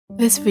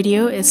This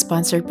video is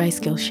sponsored by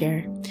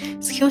Skillshare.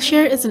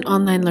 Skillshare is an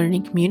online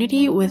learning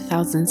community with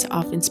thousands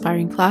of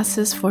inspiring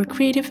classes for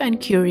creative and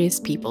curious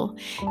people.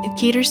 It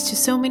caters to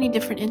so many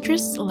different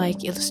interests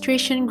like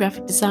illustration,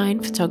 graphic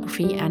design,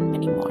 photography, and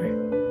many more.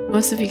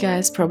 Most of you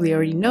guys probably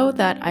already know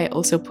that I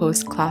also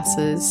post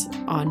classes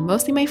on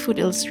mostly my food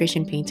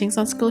illustration paintings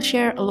on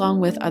Skillshare, along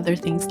with other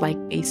things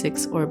like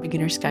basics or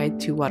beginner's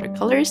guide to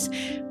watercolors.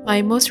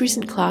 My most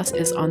recent class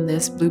is on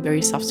this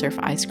blueberry soft serve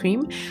ice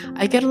cream.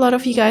 I get a lot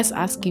of you guys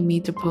asking me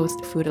to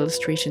post food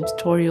illustration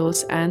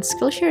tutorials, and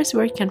Skillshare is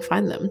where you can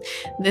find them.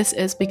 This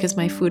is because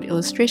my food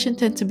illustration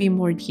tend to be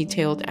more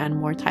detailed and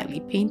more tightly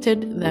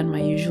painted than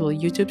my usual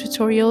YouTube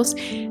tutorials,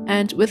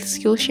 and with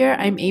Skillshare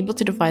I'm able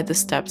to divide the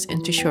steps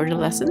into shorter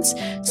lessons,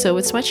 so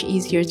it's much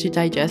easier to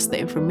digest the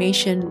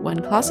information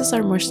when classes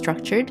are more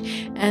structured,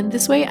 and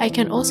this way I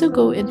can also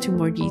go into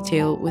more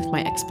detail with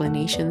my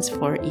explanations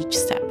for each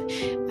step.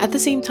 At the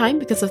same time,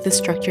 because of this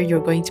structure, you're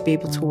going to be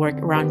able to work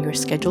around your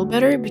schedule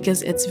better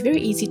because it's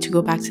very easy to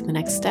go back to the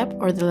next step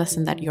or the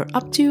lesson that you're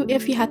up to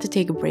if you had to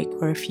take a break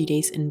or a few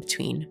days in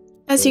between.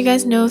 As you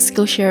guys know,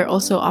 Skillshare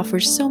also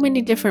offers so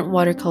many different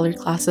watercolor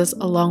classes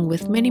along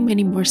with many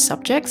more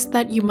subjects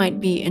that you might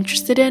be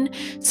interested in.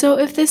 So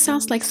if this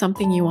sounds like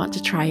something you want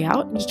to try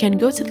out, you can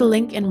go to the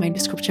link in my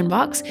description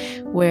box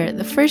where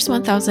the first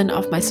 1,000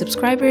 of my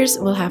subscribers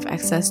will have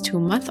access to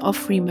a month of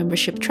free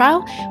membership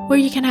trial where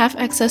you can have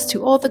access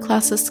to all the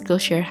classes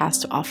Skillshare has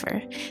to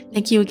offer.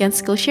 Thank you again,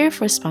 Skillshare,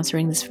 for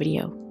sponsoring this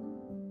video.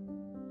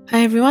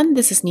 Hi everyone,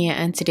 this is Nia,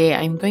 and today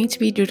I'm going to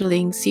be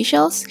doodling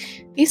seashells.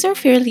 These are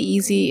fairly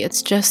easy,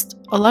 it's just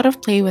a lot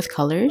of play with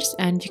colors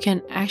and you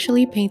can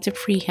actually paint it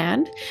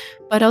freehand,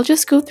 but I'll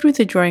just go through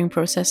the drawing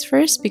process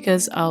first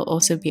because I'll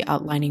also be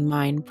outlining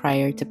mine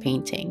prior to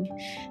painting.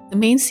 The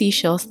main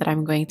seashells that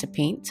I'm going to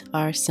paint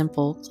are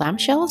simple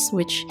clamshells,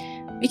 which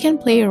we can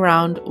play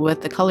around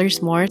with the colors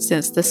more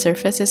since the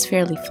surface is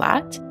fairly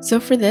flat.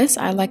 So for this,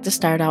 I like to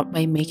start out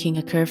by making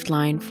a curved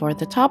line for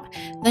the top,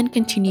 then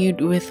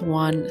continued with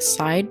one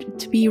side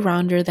to be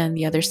rounder than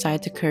the other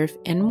side to curve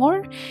in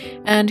more,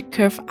 and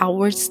curve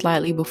outwards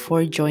slightly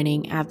before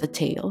joining at the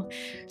tail.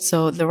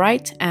 So the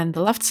right and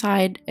the left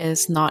side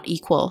is not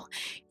equal.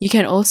 You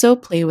can also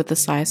play with the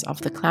size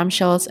of the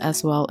clamshells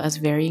as well as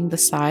varying the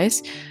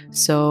size,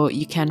 so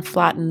you can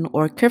flatten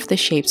or curve the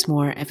shapes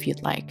more if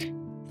you'd like.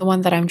 The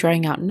one that I'm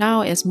drawing out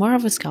now is more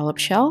of a scallop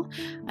shell.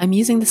 I'm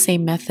using the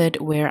same method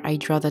where I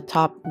draw the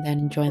top,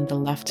 then join the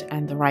left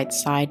and the right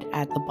side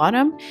at the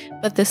bottom,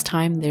 but this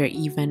time they're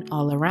even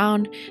all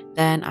around.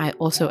 Then I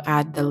also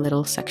add the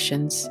little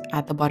sections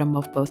at the bottom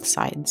of both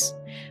sides.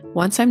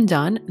 Once I'm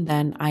done,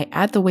 then I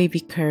add the wavy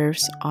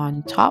curves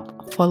on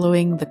top,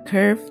 following the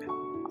curve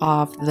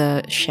of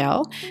the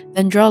shell,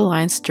 then draw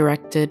lines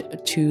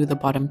directed to the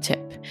bottom tip.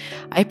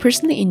 I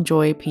personally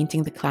enjoy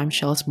painting the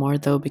clamshells more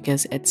though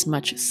because it's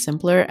much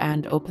simpler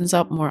and opens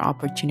up more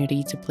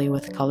opportunity to play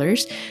with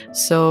colors,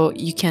 so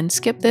you can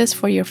skip this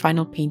for your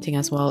final painting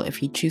as well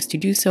if you choose to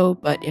do so,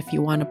 but if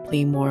you want to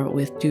play more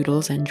with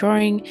doodles and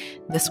drawing,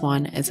 this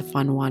one is a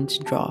fun one to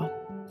draw.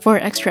 For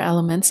extra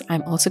elements,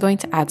 I'm also going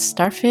to add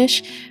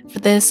starfish. For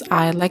this,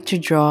 I like to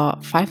draw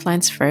 5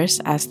 lines first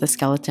as the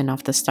skeleton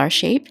of the star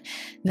shape.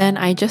 Then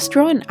I just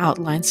draw an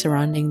outline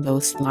surrounding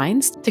those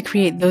lines to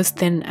create those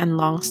thin and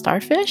long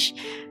starfish.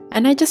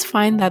 And I just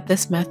find that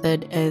this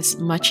method is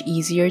much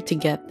easier to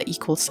get the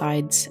equal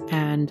sides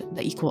and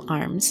the equal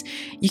arms.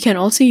 You can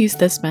also use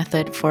this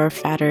method for a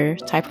fatter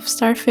type of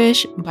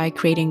starfish by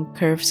creating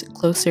curves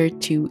closer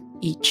to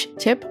each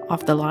tip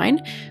of the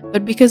line,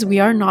 but because we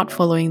are not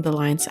following the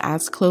lines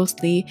as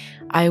closely,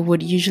 I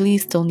would usually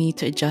still need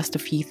to adjust a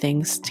few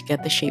things to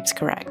get the shapes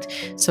correct.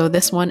 So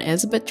this one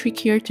is a bit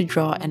trickier to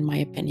draw in my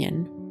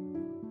opinion.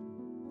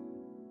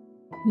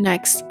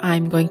 Next,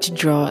 I'm going to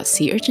draw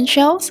sea urchin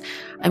shells.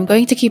 I'm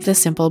going to keep this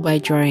simple by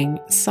drawing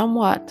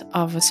somewhat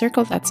of a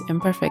circle that's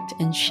imperfect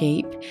in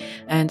shape,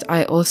 and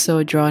I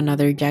also draw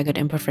another jagged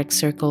imperfect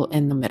circle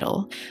in the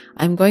middle.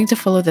 I'm going to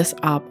follow this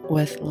up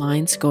with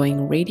lines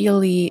going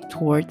radially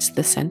towards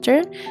the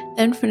center,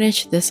 then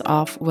finish this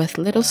off with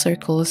little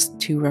circles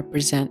to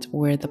represent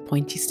where the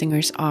pointy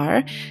stingers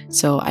are.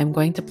 So I'm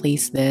going to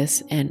place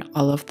this in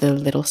all of the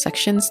little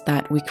sections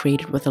that we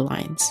created with the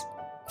lines.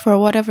 For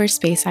whatever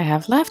space I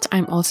have left,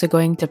 I'm also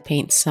going to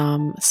paint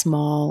some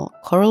small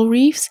coral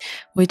reefs,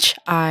 which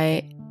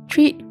I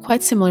treat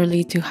quite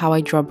similarly to how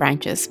I draw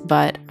branches,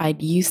 but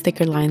I'd use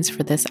thicker lines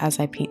for this as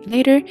I paint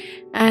later,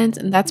 and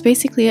that's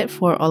basically it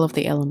for all of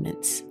the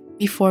elements.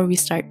 Before we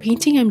start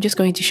painting, I'm just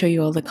going to show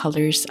you all the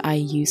colors I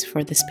use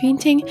for this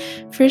painting.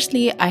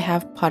 Firstly, I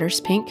have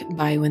Potter's Pink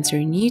by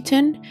Winsor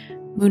Newton,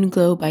 Moon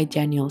Glow by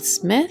Daniel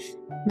Smith,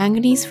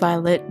 Manganese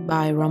Violet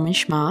by Roman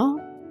Szmal,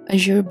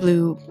 Azure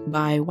Blue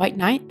by White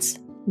Knights,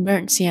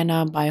 Burnt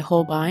Sienna by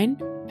Holbein,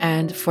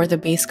 and for the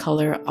base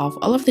color of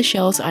all of the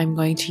shells, I'm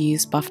going to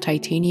use Buff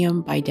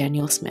Titanium by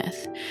Daniel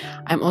Smith.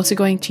 I'm also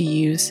going to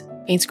use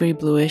Paints Grey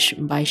Bluish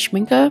by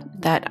Schmincke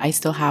that I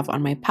still have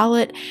on my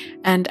palette,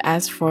 and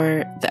as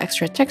for the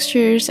extra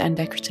textures and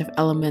decorative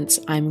elements,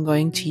 I'm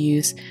going to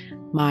use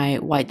my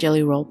white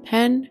jelly roll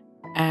pen,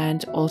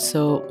 and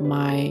also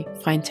my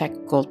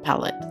Finetech gold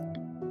palette.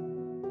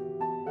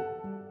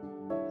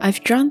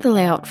 I've drawn the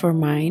layout for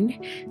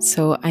mine,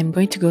 so I'm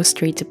going to go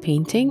straight to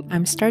painting.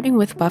 I'm starting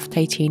with buff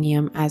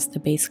titanium as the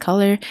base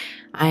color.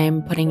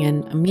 I'm putting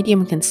in a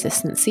medium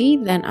consistency,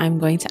 then I'm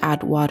going to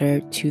add water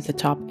to the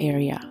top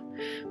area.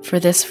 For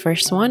this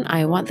first one,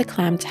 I want the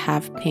clam to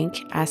have pink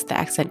as the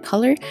accent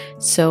color,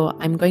 so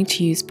I'm going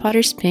to use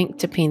Potter's Pink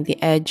to paint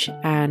the edge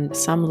and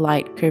some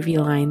light curvy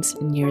lines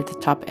near the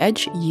top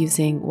edge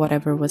using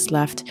whatever was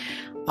left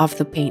of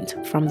the paint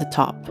from the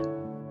top.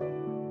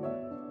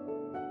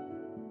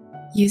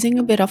 Using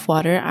a bit of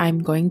water,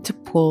 I'm going to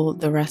pull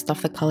the rest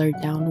of the color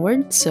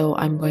downward, so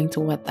I'm going to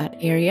wet that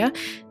area.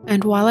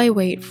 And while I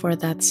wait for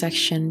that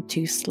section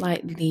to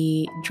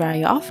slightly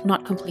dry off,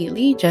 not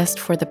completely, just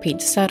for the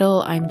paint to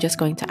settle, I'm just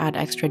going to add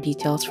extra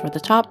details for the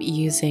top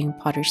using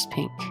Potter's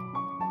Pink.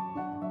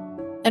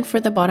 And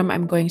for the bottom,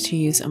 I'm going to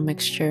use a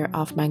mixture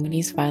of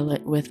manganese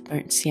violet with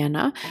burnt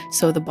sienna,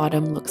 so the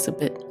bottom looks a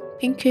bit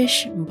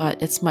pinkish, but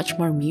it's much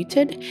more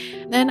muted.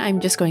 Then I'm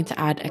just going to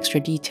add extra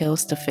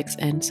details to fix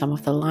in some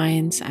of the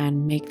lines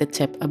and make the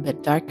tip a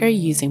bit darker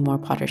using more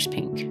Potter's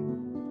Pink.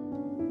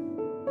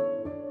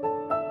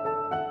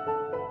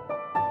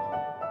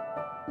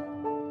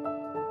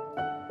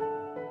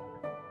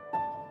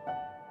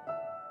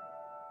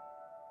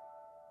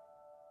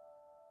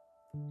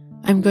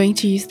 I'm going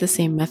to use the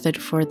same method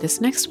for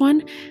this next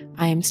one.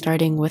 I am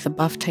starting with a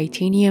buff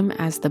titanium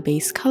as the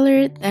base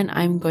color, then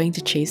I'm going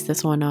to chase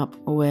this one up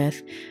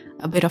with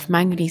a bit of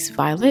manganese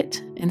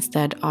violet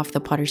instead of the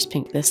Potter's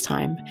Pink this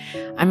time.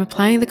 I'm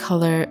applying the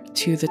color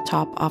to the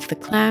top of the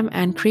clam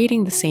and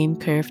creating the same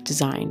curved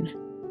design.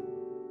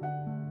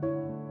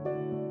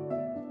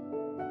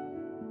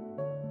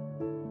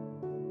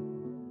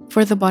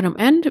 For the bottom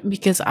end,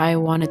 because I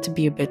want it to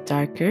be a bit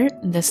darker,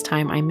 this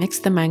time I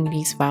mixed the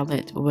manganese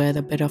violet with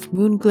a bit of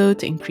moon glow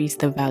to increase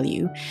the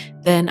value.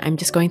 Then I'm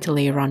just going to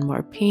layer on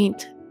more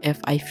paint if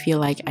I feel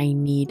like I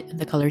need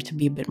the color to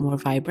be a bit more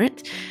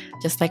vibrant,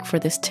 just like for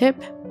this tip,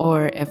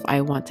 or if I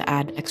want to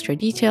add extra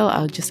detail,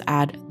 I'll just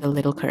add the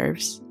little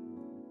curves.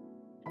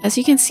 As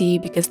you can see,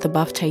 because the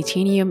buff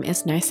titanium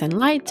is nice and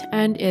light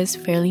and is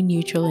fairly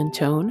neutral in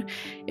tone,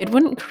 it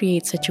wouldn't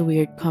create such a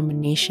weird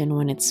combination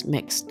when it's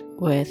mixed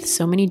with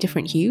so many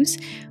different hues,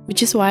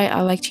 which is why I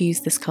like to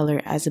use this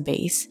color as a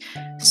base.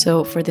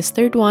 So for this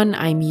third one,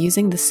 I'm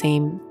using the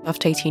same buff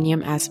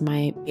titanium as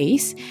my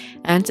base,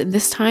 and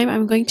this time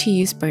I'm going to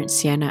use burnt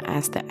sienna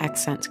as the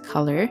accent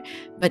color,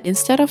 but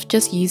instead of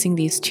just using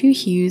these two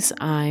hues,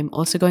 I'm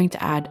also going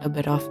to add a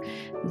bit of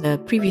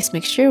the previous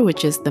mixture,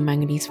 which is the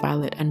manganese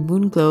violet and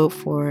moon glow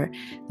for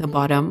the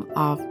bottom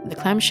of the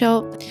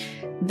clamshell,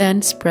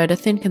 then spread a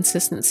thin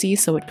consistency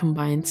so it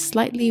combines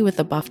slightly with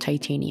the buff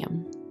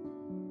titanium.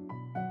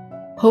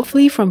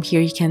 Hopefully from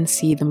here you can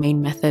see the main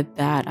method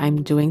that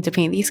I'm doing to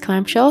paint these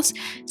clamshells.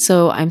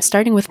 So I'm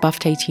starting with buff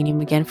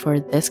titanium again for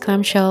this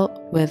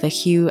clamshell with a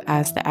hue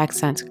as the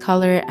accent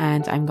color,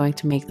 and I'm going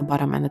to make the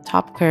bottom and the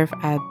top curve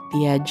at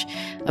the edge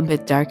a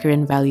bit darker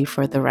in value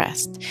for the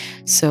rest.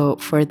 So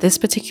for this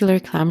particular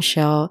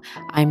clamshell,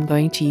 I'm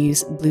going to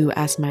use blue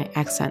as my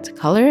accent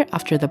color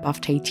after the buff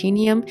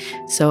titanium.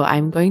 So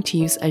I'm going to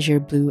use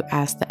azure blue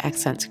as the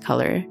accent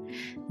color.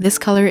 This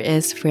color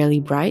is fairly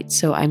bright,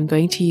 so I'm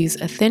going to use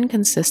a thin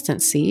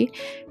consistency,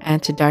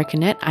 and to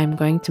darken it, I'm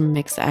going to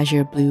mix the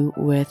azure blue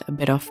with a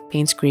bit of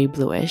Payne's Grey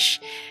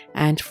Bluish.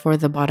 And for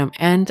the bottom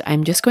end,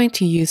 I'm just going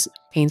to use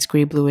Payne's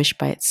Grey Bluish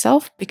by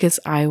itself because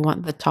I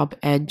want the top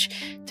edge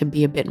to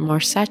be a bit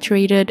more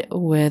saturated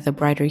with a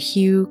brighter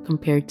hue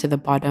compared to the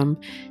bottom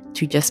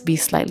to just be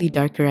slightly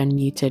darker and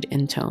muted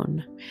in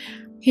tone.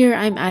 Here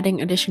I'm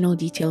adding additional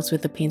details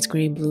with the Payne's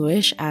Grey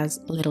Bluish as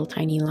little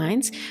tiny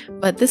lines,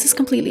 but this is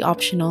completely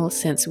optional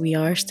since we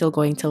are still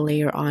going to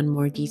layer on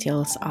more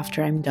details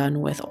after I'm done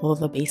with all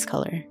the base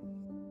color.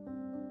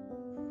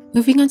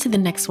 Moving on to the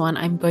next one,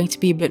 I'm going to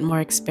be a bit more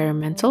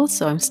experimental,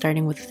 so I'm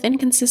starting with thin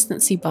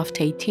consistency buff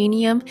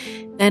titanium,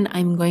 then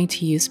I'm going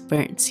to use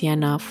burnt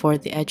sienna for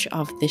the edge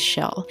of this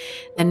shell.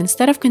 Then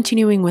instead of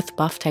continuing with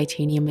buff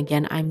titanium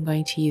again, I'm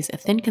going to use a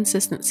thin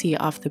consistency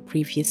of the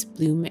previous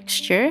blue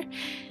mixture.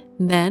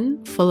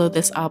 Then follow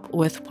this up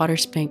with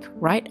Potter's Pink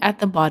right at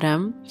the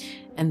bottom,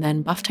 and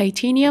then buff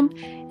titanium,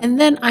 and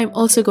then I'm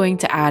also going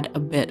to add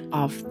a bit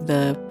of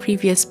the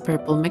previous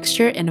purple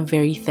mixture in a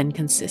very thin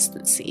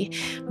consistency.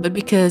 But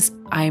because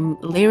I'm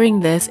layering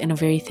this in a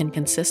very thin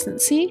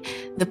consistency,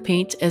 the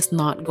paint is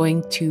not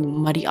going to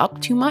muddy up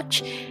too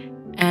much,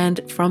 and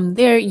from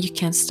there you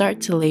can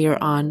start to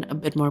layer on a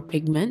bit more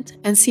pigment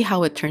and see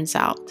how it turns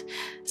out.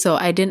 So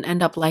I didn't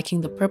end up liking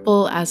the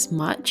purple as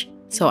much,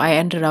 so I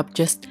ended up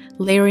just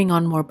layering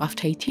on more buff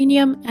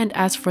titanium, and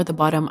as for the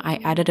bottom, I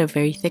added a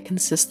very thick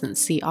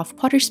consistency of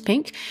Potter's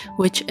Pink,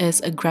 which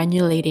is a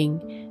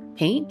granulating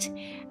paint,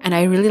 and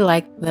I really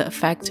like the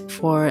effect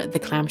for the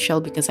clamshell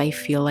because I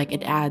feel like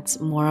it adds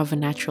more of a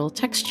natural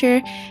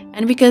texture,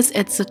 and because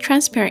it's a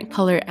transparent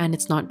color and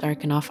it's not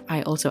dark enough,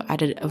 I also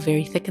added a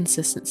very thick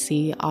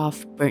consistency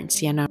of burnt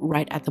sienna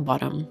right at the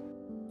bottom.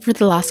 For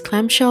the last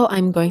clamshell,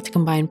 I'm going to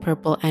combine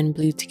purple and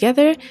blue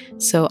together.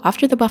 So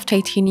after the buff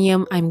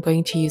titanium, I'm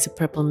going to use a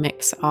purple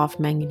mix of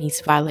manganese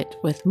violet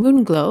with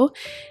moon glow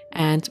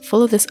and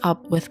follow this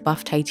up with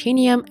buff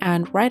titanium,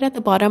 and right at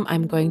the bottom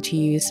I'm going to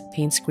use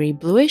Payne's Gray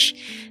Bluish.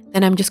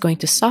 Then I'm just going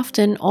to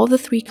soften all the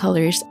three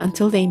colors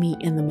until they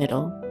meet in the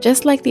middle.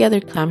 Just like the other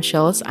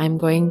clamshells, I'm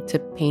going to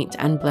paint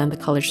and blend the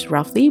colors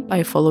roughly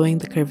by following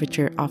the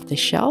curvature of the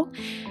shell.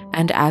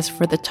 And as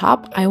for the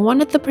top, I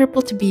wanted the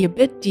purple to be a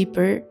bit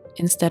deeper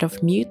instead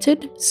of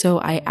muted, so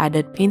I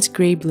added Payne's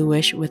Gray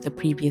Bluish with the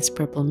previous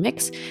purple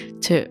mix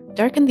to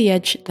darken the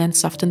edge, then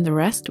soften the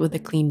rest with a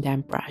clean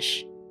damp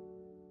brush.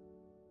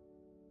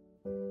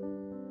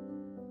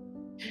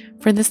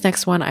 For this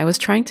next one, I was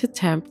trying to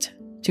attempt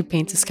to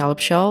paint a scallop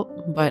shell,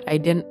 but I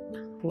didn't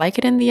like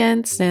it in the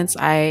end since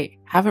I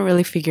haven't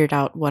really figured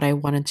out what I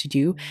wanted to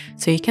do.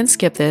 So you can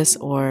skip this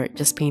or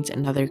just paint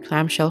another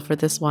clamshell for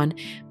this one,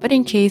 but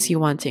in case you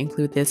want to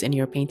include this in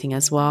your painting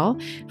as well,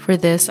 for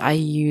this I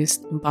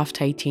used buff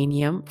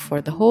titanium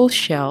for the whole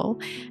shell,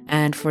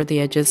 and for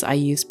the edges I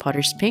used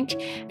Potter's Pink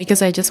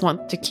because I just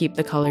want to keep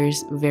the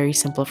colors very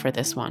simple for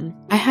this one.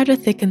 I had a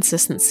thick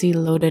consistency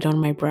loaded on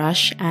my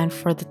brush, and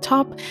for the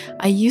top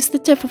I used the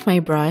tip of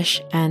my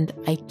brush and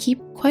I keep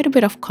quite a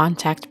bit of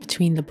contact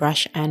between the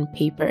brush and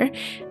paper,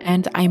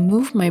 and I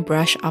move my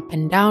brush up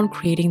and down,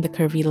 creating the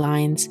curvy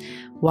lines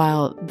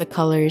while the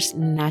colors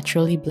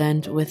naturally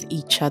blend with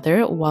each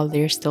other while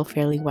they're still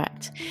fairly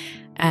wet.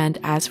 And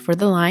as for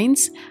the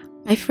lines,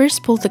 I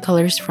first pulled the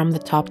colors from the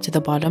top to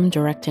the bottom,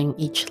 directing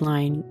each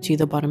line to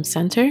the bottom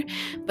center,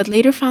 but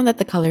later found that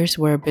the colors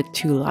were a bit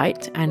too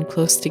light and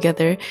close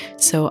together,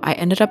 so I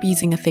ended up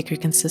using a thicker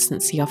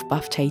consistency of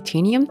buff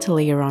titanium to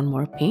layer on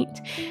more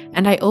paint,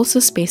 and I also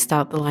spaced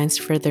out the lines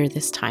further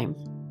this time.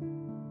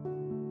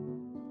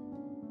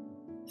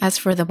 As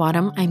for the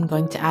bottom, I'm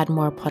going to add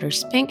more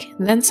Potter's Pink,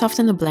 then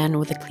soften the blend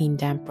with a clean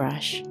damp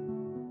brush.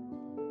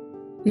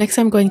 Next,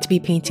 I'm going to be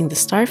painting the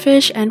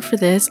starfish, and for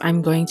this,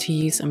 I'm going to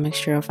use a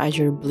mixture of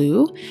azure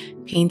blue,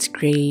 Payne's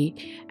Gray,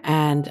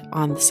 and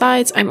on the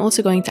sides, I'm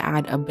also going to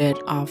add a bit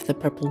of the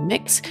purple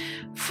mix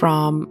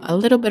from a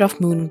little bit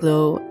of moon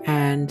glow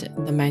and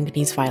the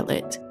manganese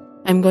violet.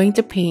 I'm going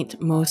to paint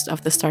most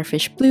of the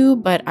starfish blue,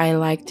 but I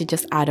like to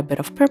just add a bit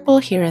of purple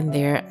here and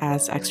there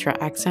as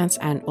extra accents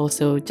and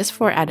also just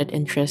for added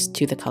interest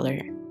to the color.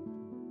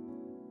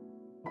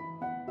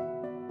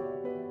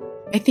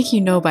 I think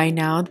you know by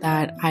now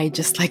that I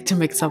just like to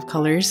mix up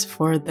colors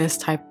for this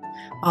type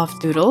of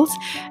doodles,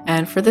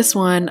 and for this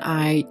one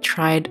I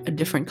tried a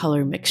different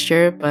color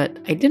mixture but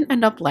I didn't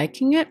end up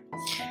liking it.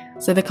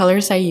 So the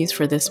colors I use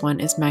for this one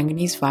is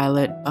manganese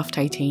violet, buff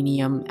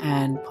titanium,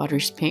 and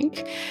Potter's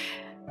Pink.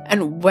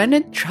 And when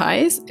it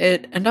dries,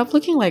 it ended up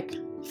looking like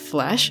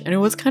flesh and it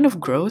was kind of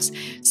gross.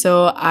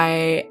 So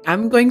I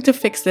am going to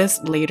fix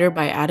this later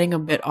by adding a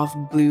bit of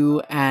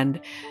blue and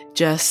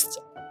just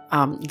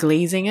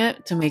glazing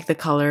it to make the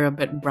color a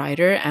bit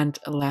brighter and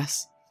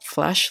less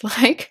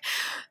flesh-like.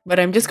 But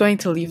I'm just going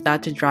to leave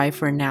that to dry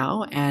for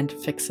now and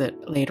fix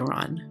it later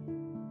on.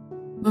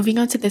 Moving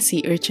on to the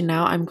sea urchin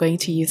now, I'm going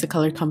to use a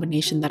color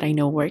combination that I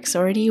know works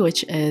already,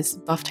 which is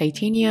buff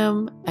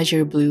titanium,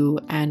 azure blue,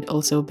 and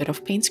also a bit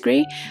of Payne's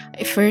Gray.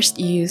 I first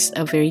use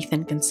a very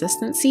thin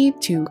consistency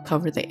to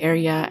cover the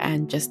area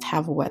and just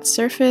have a wet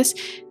surface.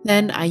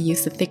 Then I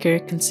use the thicker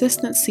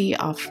consistency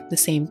of the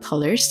same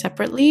colors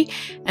separately,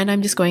 and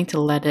I'm just going to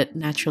let it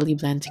naturally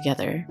blend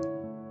together.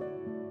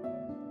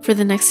 For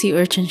the next sea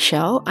urchin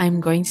shell, I'm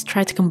going to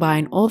try to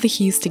combine all the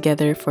hues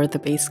together for the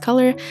base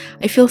color.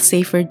 I feel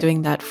safer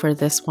doing that for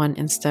this one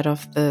instead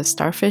of the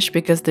starfish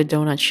because the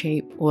donut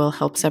shape will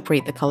help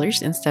separate the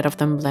colors instead of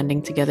them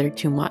blending together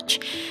too much.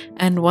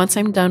 And once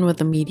I'm done with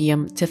the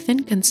medium to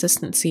thin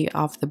consistency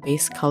of the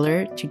base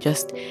color to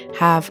just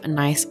have a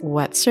nice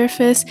wet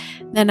surface,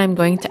 then I'm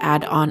going to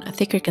add on a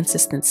thicker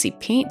consistency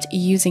paint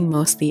using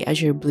mostly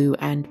azure blue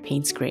and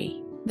Payne's Gray.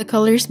 The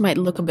colors might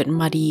look a bit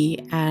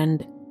muddy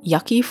and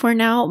yucky for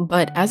now,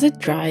 but as it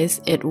dries,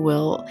 it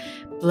will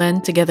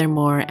blend together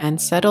more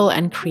and settle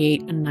and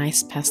create a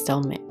nice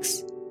pastel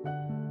mix.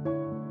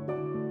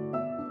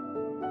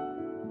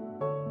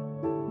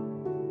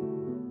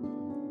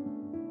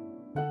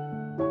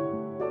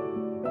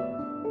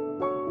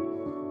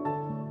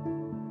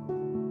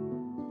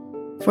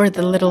 For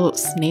the little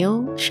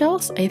snail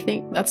shells, I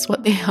think that's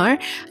what they are,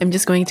 I'm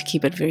just going to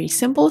keep it very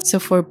simple. So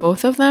for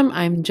both of them,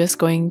 I'm just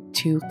going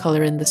to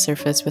color in the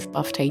surface with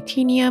buff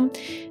titanium.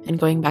 And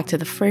going back to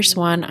the first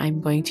one,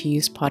 I'm going to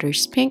use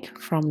Potter's Pink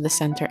from the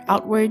center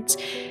outwards.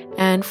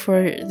 And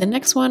for the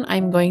next one,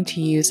 I'm going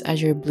to use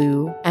azure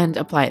blue and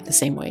apply it the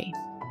same way.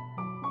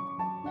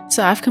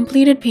 So I've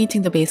completed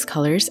painting the base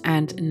colors,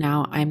 and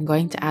now I'm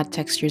going to add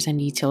textures and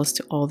details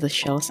to all the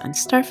shells and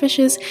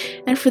starfishes.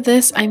 And for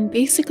this, I'm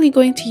basically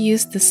going to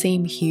use the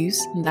same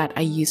hues that I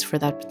used for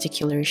that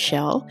particular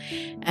shell.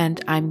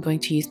 And I'm going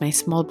to use my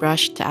small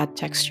brush to add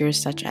textures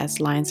such as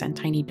lines and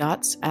tiny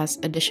dots as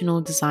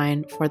additional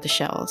design for the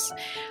shells.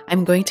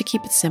 I'm going to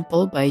keep it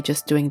simple by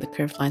just doing the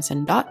curved lines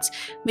and dots,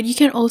 but you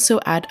can also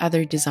add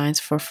other designs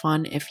for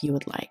fun if you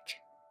would like.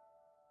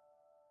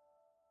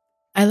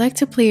 I like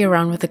to play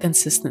around with the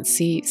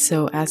consistency,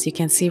 so as you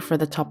can see for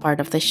the top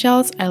part of the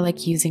shells, I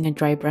like using a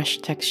dry brush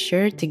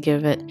texture to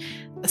give it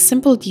a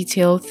simple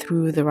detail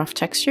through the rough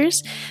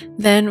textures.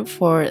 Then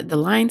for the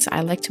lines,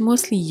 I like to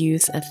mostly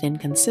use a thin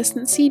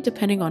consistency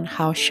depending on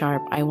how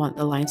sharp I want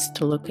the lines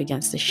to look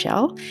against the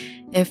shell.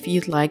 If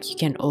you'd like, you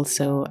can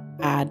also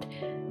add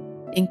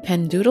ink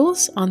pen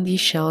doodles on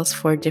these shells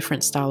for a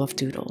different style of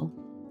doodle.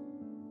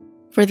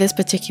 For this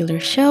particular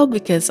shell,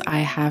 because I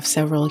have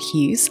several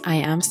hues, I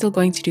am still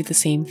going to do the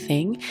same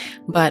thing,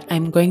 but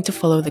I'm going to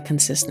follow the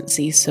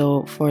consistency.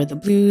 So for the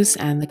blues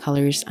and the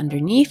colors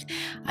underneath,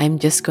 I'm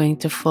just going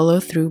to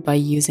follow through by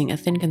using a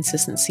thin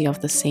consistency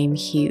of the same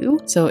hue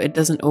so it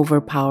doesn't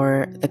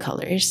overpower the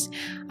colors.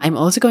 I'm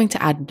also going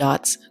to add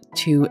dots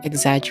to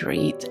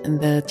exaggerate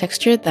the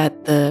texture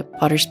that the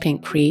potter's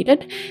paint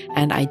created,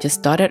 and I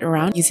just dot it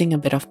around using a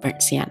bit of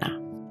burnt sienna.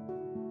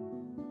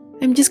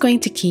 I'm just going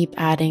to keep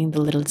adding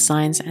the little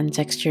designs and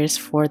textures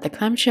for the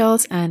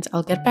clamshells, and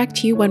I'll get back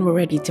to you when we're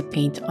ready to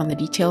paint on the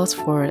details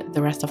for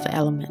the rest of the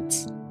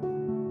elements.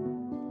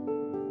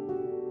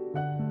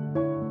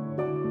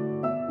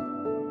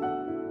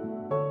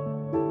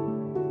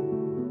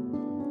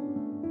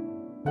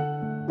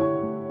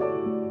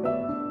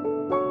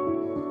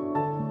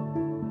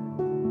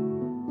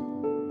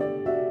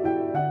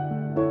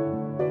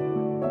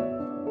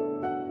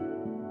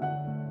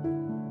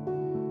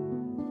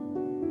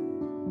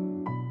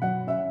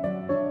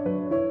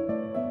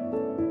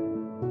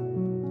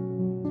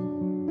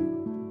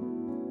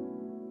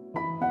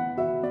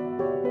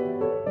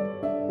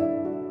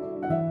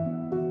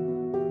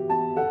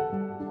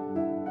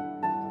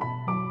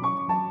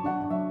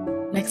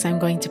 Next, I'm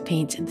going to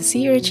paint the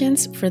sea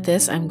urchins. For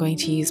this, I'm going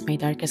to use my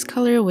darkest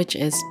color, which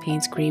is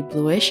Payne's Gray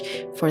Bluish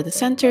for the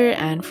center,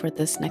 and for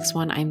this next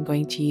one, I'm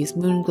going to use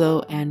Moon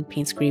Glow and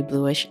Payne's Gray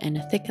Bluish in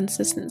a thick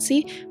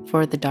consistency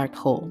for the dark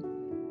hole.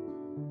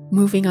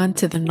 Moving on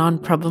to the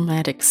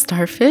non-problematic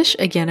starfish,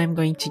 again I'm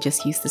going to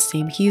just use the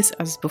same hues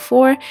as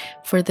before.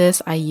 For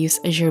this I use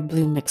Azure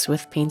Blue mixed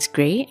with Payne's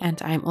Gray, and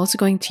I'm also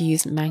going to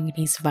use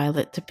Manganese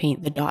Violet to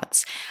paint the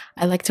dots.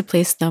 I like to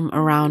place them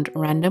around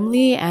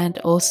randomly and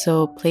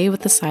also play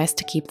with the size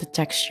to keep the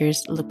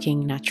textures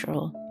looking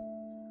natural.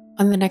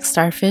 On the next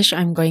starfish,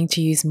 I'm going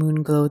to use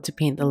Moon Glow to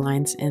paint the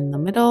lines in the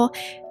middle,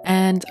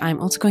 and I'm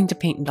also going to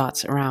paint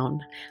dots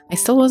around. I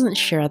still wasn't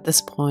sure at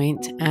this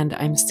point, and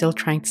I'm still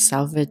trying to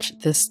salvage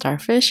this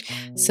starfish,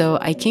 so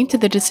I came to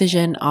the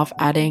decision of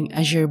adding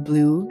Azure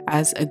Blue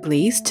as a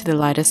glaze to the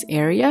lightest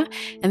area,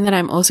 and then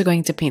I'm also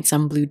going to paint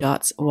some blue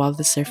dots while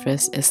the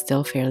surface is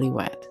still fairly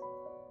wet.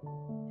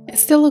 It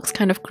still looks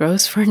kind of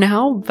gross for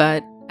now,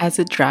 but as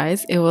it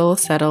dries, it will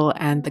settle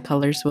and the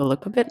colors will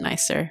look a bit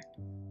nicer.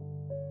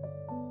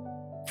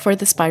 For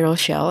the spiral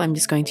shell, I'm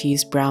just going to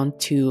use brown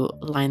to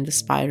line the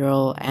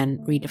spiral and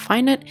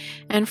redefine it.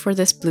 And for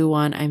this blue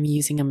one, I'm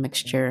using a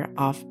mixture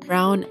of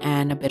brown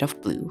and a bit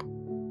of blue.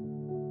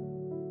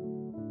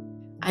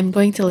 I'm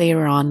going to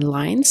layer on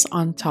lines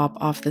on top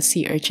of the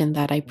sea urchin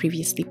that I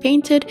previously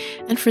painted,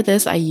 and for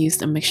this I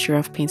used a mixture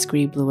of Payne's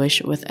Gray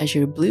Bluish with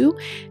Azure Blue,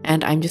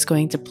 and I'm just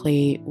going to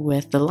play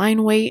with the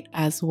line weight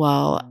as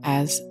well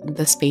as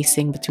the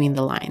spacing between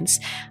the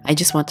lines. I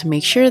just want to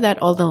make sure that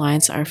all the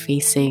lines are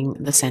facing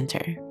the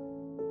center.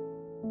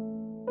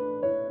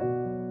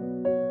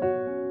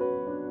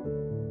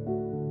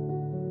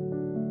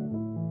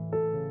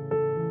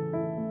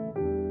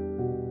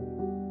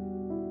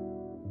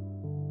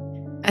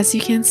 As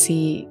you can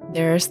see,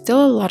 there is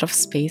still a lot of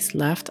space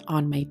left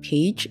on my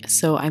page,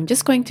 so I'm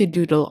just going to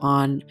doodle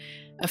on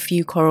a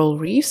few coral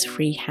reefs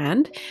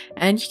freehand,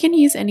 and you can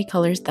use any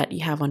colors that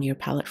you have on your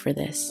palette for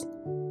this.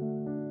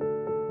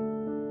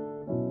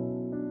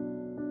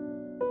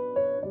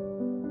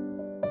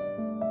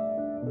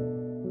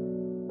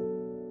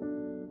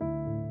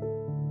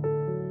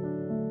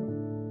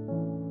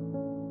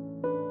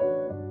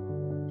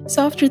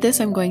 So after this,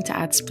 I'm going to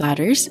add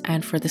splatters,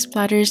 and for the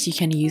splatters, you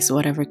can use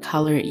whatever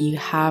color you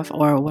have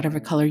or whatever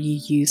color you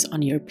use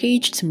on your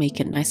page to make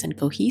it nice and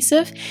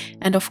cohesive.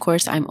 And of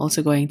course, I'm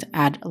also going to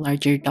add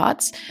larger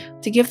dots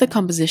to give the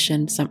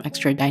composition some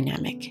extra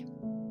dynamic.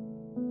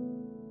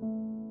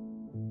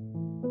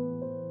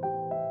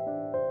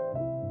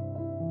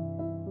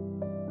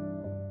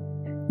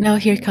 Now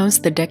here comes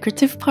the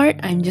decorative part.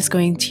 I'm just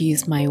going to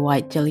use my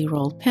white jelly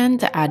roll pen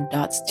to add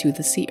dots to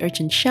the sea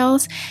urchin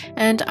shells,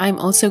 and I'm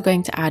also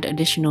going to add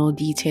additional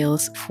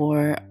details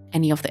for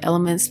any of the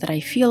elements that I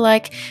feel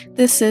like.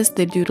 This is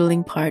the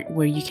doodling part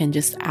where you can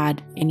just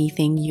add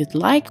anything you'd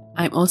like.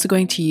 I'm also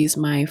going to use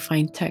my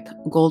Finetech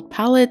gold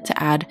palette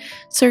to add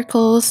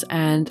circles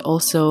and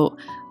also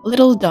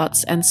little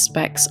dots and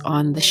specks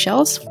on the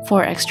shells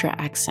for extra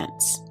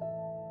accents.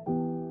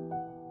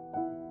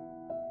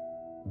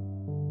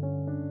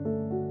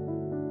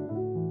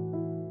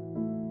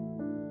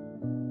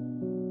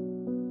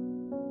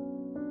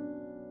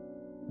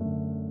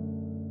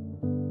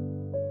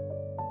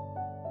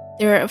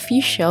 There are a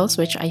few shells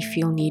which I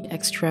feel need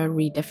extra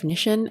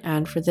redefinition,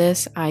 and for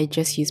this I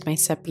just use my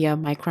Sepia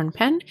Micron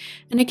pen.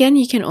 And again,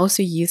 you can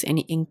also use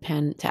any ink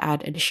pen to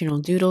add additional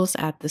doodles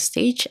at this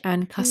stage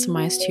and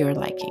customize to your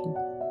liking.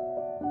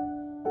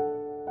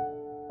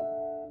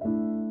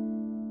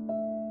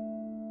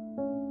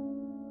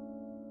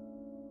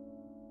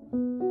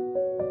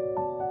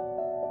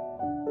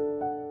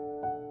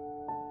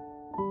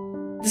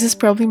 This is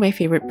probably my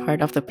favorite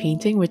part of the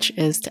painting, which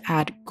is to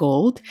add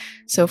gold.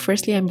 So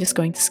firstly, I'm just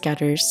going to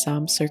scatter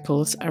some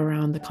circles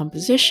around the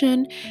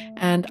composition.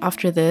 And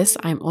after this,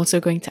 I'm also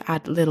going to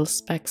add little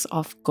specks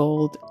of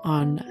gold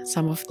on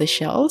some of the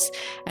shells.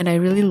 And I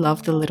really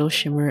love the little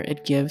shimmer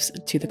it gives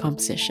to the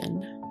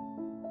composition.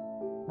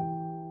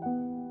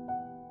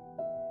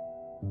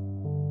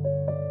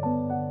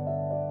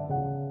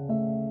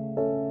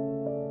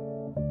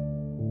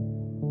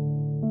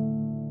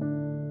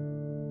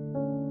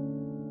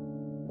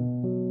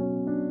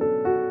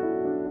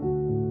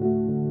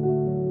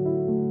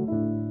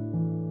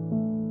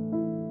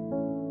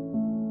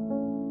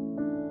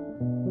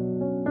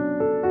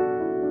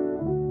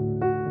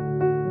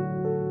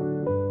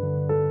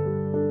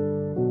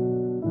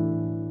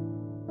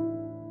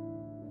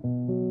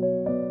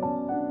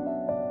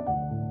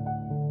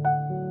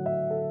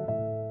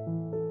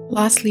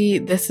 Lastly,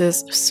 this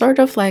is sort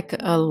of like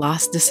a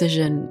last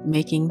decision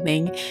making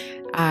thing.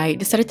 I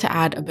decided to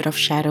add a bit of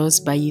shadows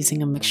by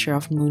using a mixture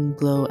of Moon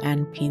Glow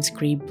and Payne's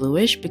Grey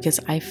Bluish because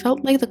I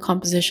felt like the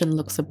composition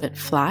looks a bit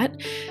flat,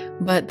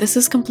 but this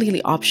is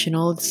completely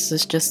optional. This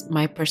is just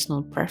my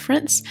personal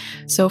preference.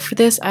 So for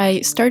this,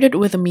 I started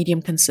with a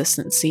medium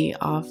consistency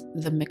of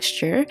the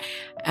mixture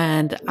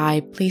and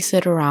I place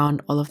it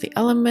around all of the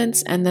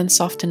elements and then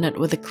soften it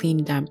with a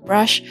clean damp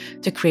brush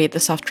to create the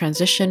soft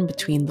transition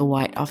between the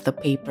white of the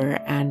paper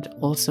and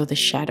also the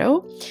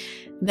shadow.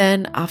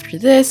 Then after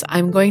this,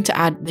 I'm going to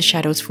add the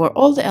shadows for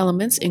all the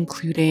elements,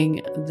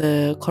 including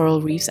the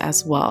coral reefs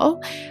as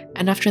well.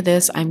 And after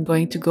this, I'm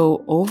going to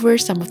go over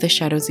some of the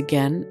shadows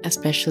again,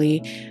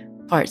 especially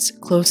parts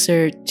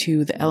closer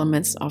to the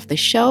elements of the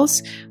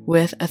shells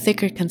with a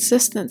thicker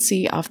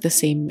consistency of the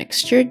same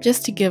mixture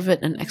just to give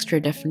it an extra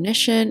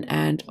definition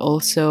and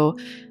also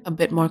a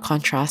bit more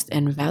contrast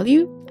and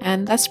value.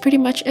 And that's pretty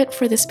much it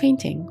for this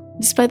painting.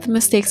 Despite the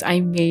mistakes I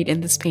made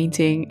in this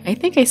painting, I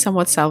think I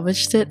somewhat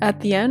salvaged it at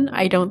the end.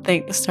 I don't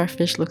think the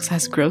starfish looks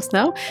as gross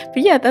now.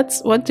 But yeah,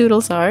 that's what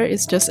doodles are.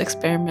 It's just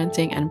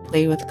experimenting and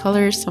play with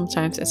colors.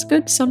 Sometimes it's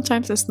good,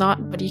 sometimes it's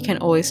not, but you can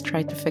always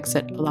try to fix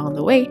it along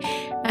the way.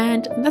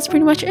 And that's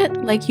pretty much it.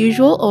 Like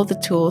usual, all the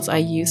tools I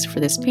used for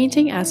this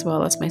painting as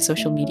well as my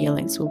social media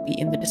links will be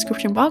in the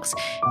description box.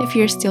 If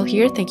you're still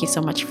here, thank you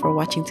so much for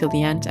watching till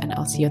the end and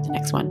I'll see you at the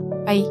next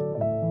one. Bye!